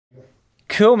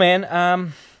Cool, man.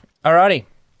 Alrighty.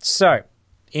 So,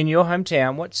 in your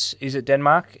hometown, is it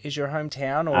Denmark? Is your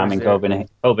hometown, or I'm is in it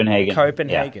Copenhagen.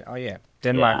 Yeah, Copenhagen? Oh yeah,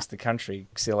 Denmark's yeah, the country.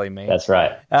 Silly me. that's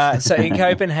right. So in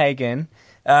Copenhagen,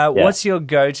 Yeah. what's your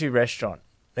go-to restaurant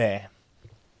there?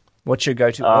 What's your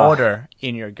go-to Uh, order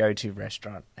in your go-to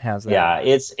restaurant? How's that? yeah,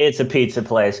 it's a pizza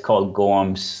place called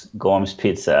Gorm's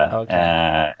Pizza, Okay.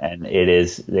 and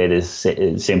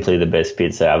it's simply the best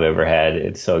pizza I've ever had.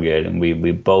 It's so good, and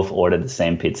we both ordered the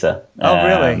same pizza. Oh,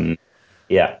 really?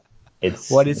 Yeah, it's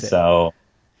What is it? so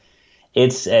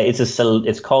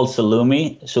it's called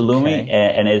salumi, Okay.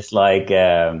 and it's like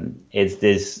it's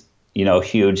this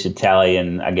huge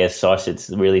Italian, I guess, sausage,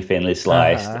 really thinly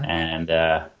sliced, Uh-huh. and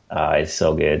it's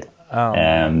so good. Oh,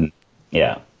 man.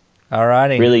 Yeah,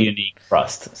 Alrighty. really unique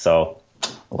crust. So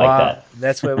I like Well, that.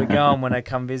 that's where we're going when I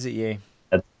come visit you,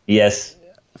 Yes,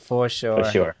 for for sure.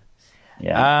 sure.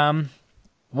 Yeah.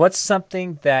 What's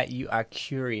something that you are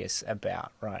curious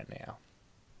about right now?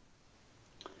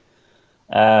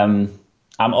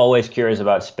 I'm always curious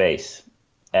about space,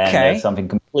 and that's Okay. something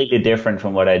completely different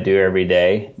from what I do every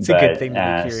day. It's a good But thing to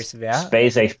be curious about.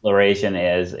 space exploration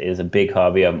is a big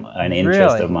hobby, an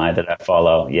interest of Really? mine that I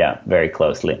follow. Yeah, very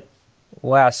closely.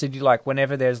 Wow. So do you like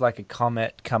whenever there's like a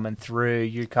comet coming through,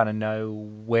 you kind of know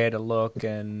where to look,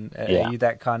 and are Yeah, you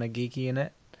that kind of geeky in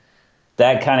it?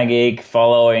 that kind of geek,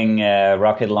 following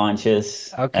rocket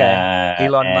launches, Okay.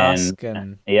 Elon and Musk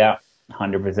and yeah,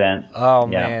 100%. oh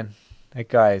Yeah, man, that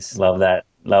guy's love that.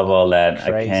 Love all that.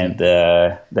 I can't. crazy.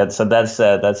 That's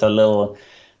a little.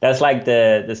 That's like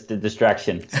the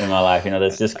distraction in my life.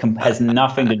 That's just has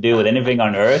nothing to do with anything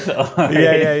on Earth or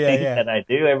Yeah, yeah, yeah, anything yeah. that I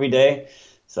do every day.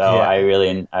 So Yeah. I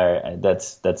really,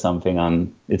 that's something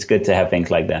on. It's good to have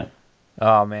things like that.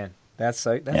 Oh man, that's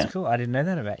Yeah, cool. I didn't know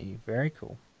that about you. Very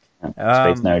cool.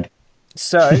 space Um, nerd.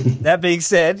 so that being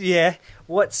said, yeah,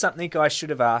 what's something I should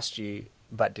have asked you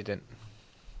but didn't?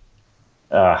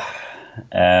 Uh,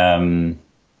 um,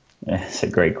 it's a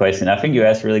great question. I think you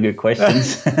asked really good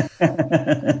questions.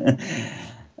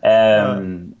 Uh,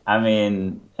 I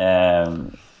mean,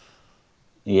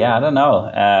 yeah, I don't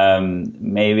know.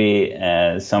 Maybe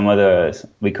some of the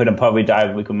we could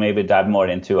maybe dive more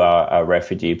into our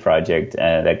refugee project.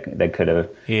 That could have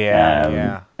yeah,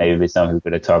 yeah. maybe be something we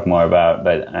could have talked more about.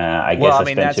 But I Well, guess I I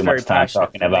mean, spent that's too very much time passionate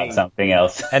talking for about me. something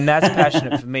else. And that's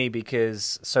passionate for me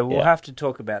because, so we'll Yeah, have to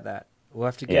talk about that. We'll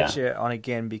have to get yeah, you on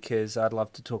again because I'd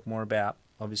love to talk more about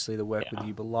obviously the work with yeah,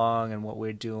 You Belong and what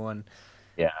we're doing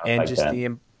yeah. I and like just that.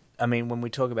 I mean, when we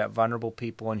talk about vulnerable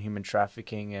people and human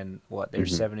trafficking and what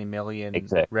there's Hmm. 70 million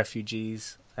Exactly.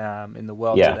 refugees in the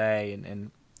world Yeah, today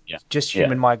and yeah, just yeah,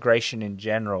 human migration in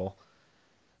general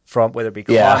from whether it be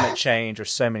climate yeah, change or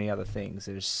so many other things.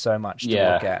 There's so much to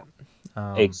look yeah. at.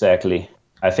 Um, Exactly.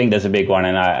 I think that's a big one,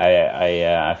 and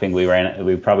I think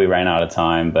we probably ran out of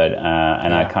time, but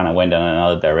and I yeah. kind of went in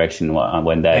another direction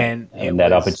And when it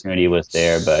that was opportunity was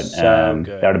there, but so that would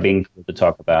good. have been cool to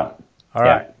talk about. All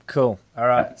Yeah. right, cool. All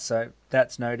Yeah. right, so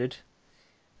that's noted.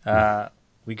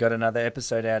 We got another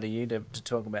episode out of you to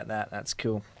talk about that. That's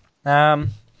cool.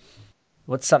 Um,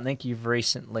 what's something you've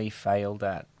recently failed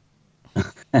at?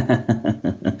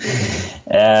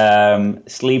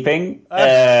 Sleeping,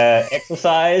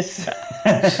 exercise.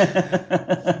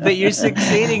 But you're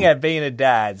succeeding at being a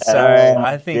dad, so Oh my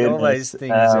I think all those goodness.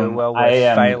 things are well I worth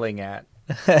am. failing at.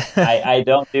 I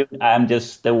don't do. I'm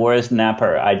just the worst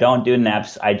napper. I don't do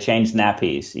naps. I change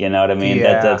nappies. You know what I mean?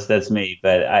 Yeah. That's me.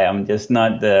 But I'm just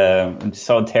not the. I'm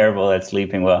so terrible at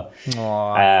sleeping well.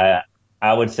 Aw. Uh,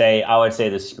 I would say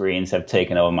the screens have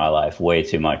taken over my life way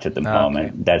too much at the Okay.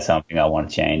 moment. That's something I want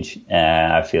to change.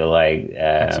 I feel like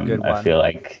That's a good one.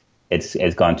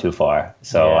 it's gone too far.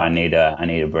 So Yeah. I need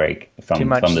a break Too from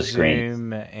much the screen.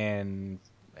 Zoom and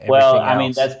Well, everything I mean,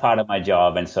 else. that's part of my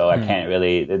job, and so I Hmm. can't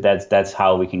really. That's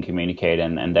how we can communicate,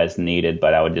 and that's needed.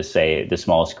 But I would just say the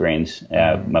small screens,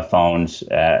 Hmm. my phone,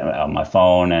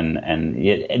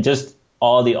 and just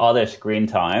all the other screen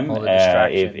time. All the If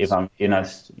distractions. I'm Yeah.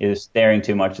 is staring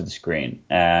too much at the screen,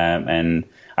 and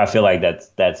I feel like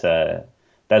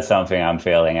that's something I'm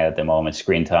failing at the moment.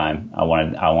 Screen time. I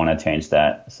want to change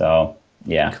that. So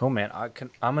yeah, Cool, man.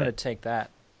 I'm gonna take that.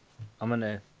 I'm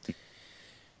gonna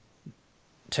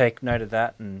take note of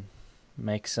that and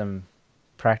make some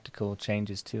practical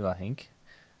changes too. I think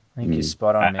you're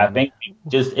spot on, I man. think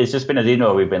it's just been a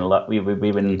zero. We've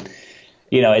been.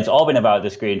 It's all been about the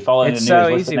screen, following the It's news. so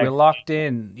What's the easy. We're next? locked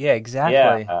in. Yeah,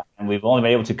 Yeah, exactly. and we've only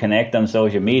been able to connect on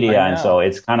social I media, and so know.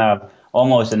 it's kind of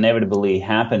almost inevitably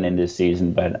happened in this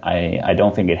season. But I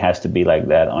don't think it has to be like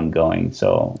that ongoing.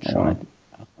 So I Sure. want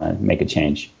to make a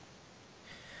change.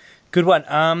 Good one.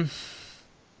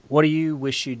 What do you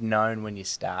wish you'd known when you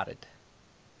started?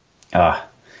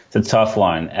 It's a tough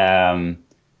one.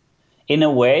 In a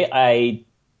way,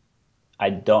 I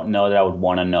don't know that I would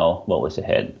want to know what was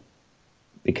ahead,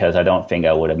 because I don't think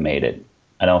I would have made it.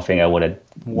 I don't think I would have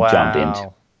jumped into it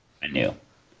if I knew.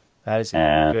 That is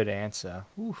a good answer.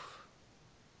 Oof.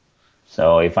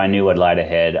 So if I knew what lied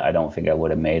ahead, I don't think I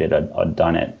would have made it or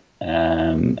done it.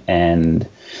 And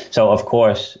so, of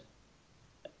course,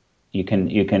 you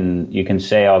can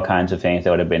say all kinds of things that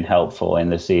would have been helpful in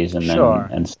the season. Sure.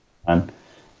 And so on.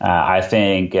 I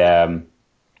think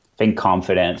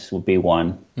confidence would be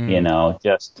one. You know,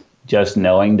 just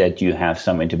knowing that you have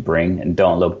something to bring and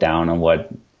don't look down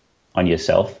on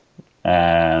yourself,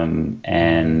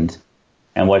 and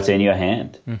what's in your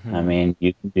hand. I mean,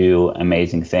 you can do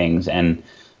amazing things, and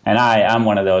I'm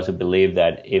one of those who believe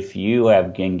that if you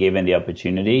have been given the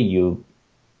opportunity,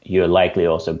 you're likely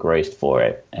also graced for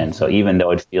it. And so even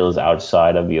though it feels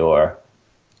outside of your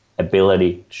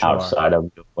ability, outside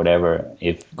of whatever,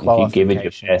 if you give it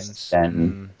your best,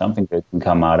 then something good can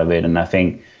come out of it. And I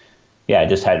think, I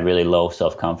just had really low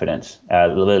self-confidence,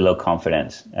 really low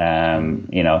confidence.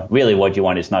 You know, really what you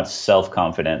want is not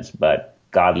self-confidence, but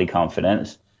godly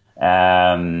confidence,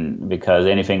 because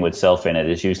anything with self in it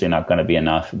is usually not going to be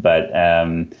enough. But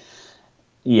that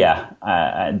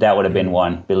would have been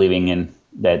one, believing in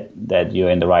that you're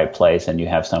in the right place and you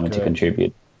have something to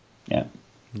contribute. Yeah,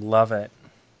 love it.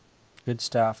 Good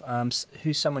stuff.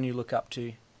 Who's someone you look up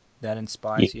to that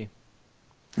inspires you?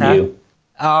 Huh? You.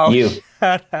 Oh, you.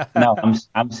 No,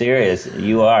 I'm serious.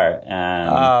 You are.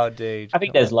 Oh, dude. I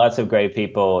think there's lots of great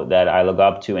people that I look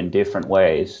up to in different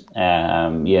ways.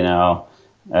 You know,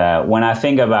 when I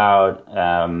think about,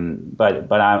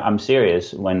 but I'm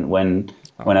serious. When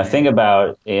I think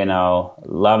about, you know,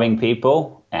 loving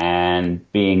people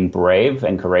and being brave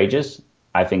and courageous,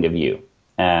 I think of you.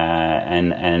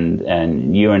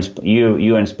 And you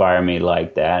inspire me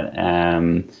like that.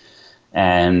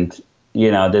 And you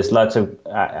know, there's lots of,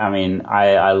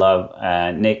 I love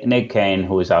Nick Kane,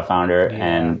 who is our founder,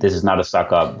 and this is not a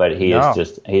suck up, but he's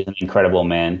an incredible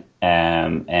man,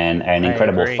 and an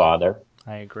incredible father.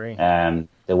 I agree. The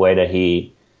way that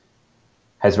he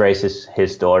has raised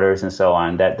his daughters and so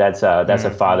on, that's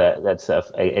a father, that's an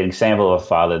example of a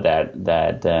father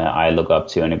that I look up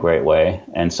to in a great way.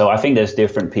 And so I think there's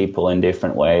different people in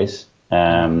different ways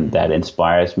that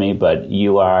inspires me, but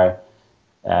you are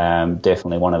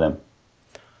definitely one of them.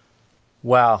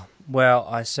 Wow. Well,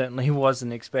 I certainly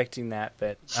wasn't expecting that,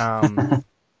 but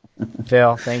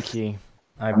Phil, thank you.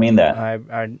 I mean that.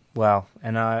 I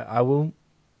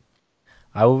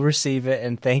will receive it,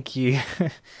 and thank you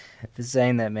for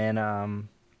saying that, man.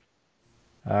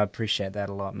 I appreciate that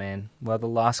a lot, man. Well, the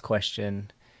last question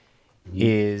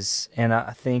is, and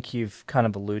I think you've kind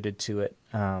of alluded to it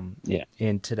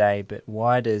in today, but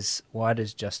why does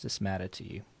justice matter to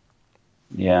you?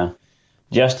 Yeah.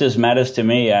 Justice matters to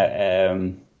me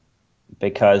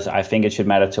because I think it should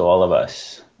matter to all of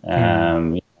us.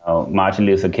 You know, Martin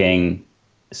Luther King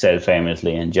said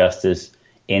famously, "Injustice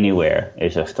anywhere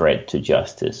is a threat to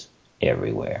justice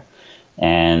everywhere."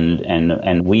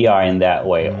 And we are in that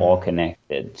way all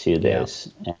connected to this.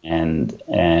 And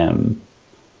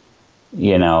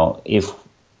you know, if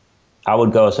I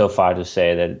would go so far to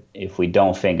say that if we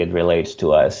don't think it relates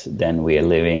to us, then we are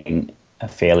living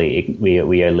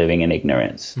we are living in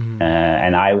ignorance.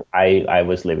 And I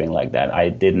was living like that. I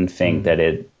didn't think that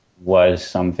it was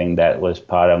something that was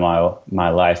part of my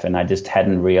life, and I just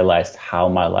hadn't realized how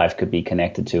my life could be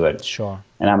connected to it. Sure.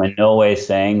 And I'm in no way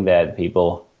saying that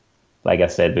people, like I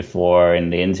said before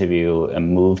in the interview,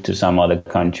 move to some other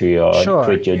country or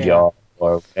quit your job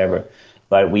or whatever.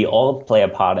 But we all play a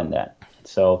part in that.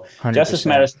 So 100%. Justice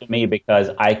matters to me because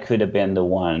I could have been the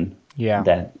one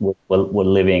that were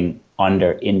living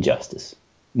under injustice,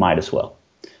 might as well.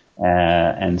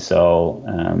 And so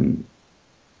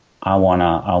I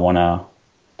wanna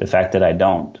the fact that I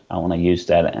wanna use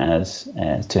that as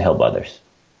to help others.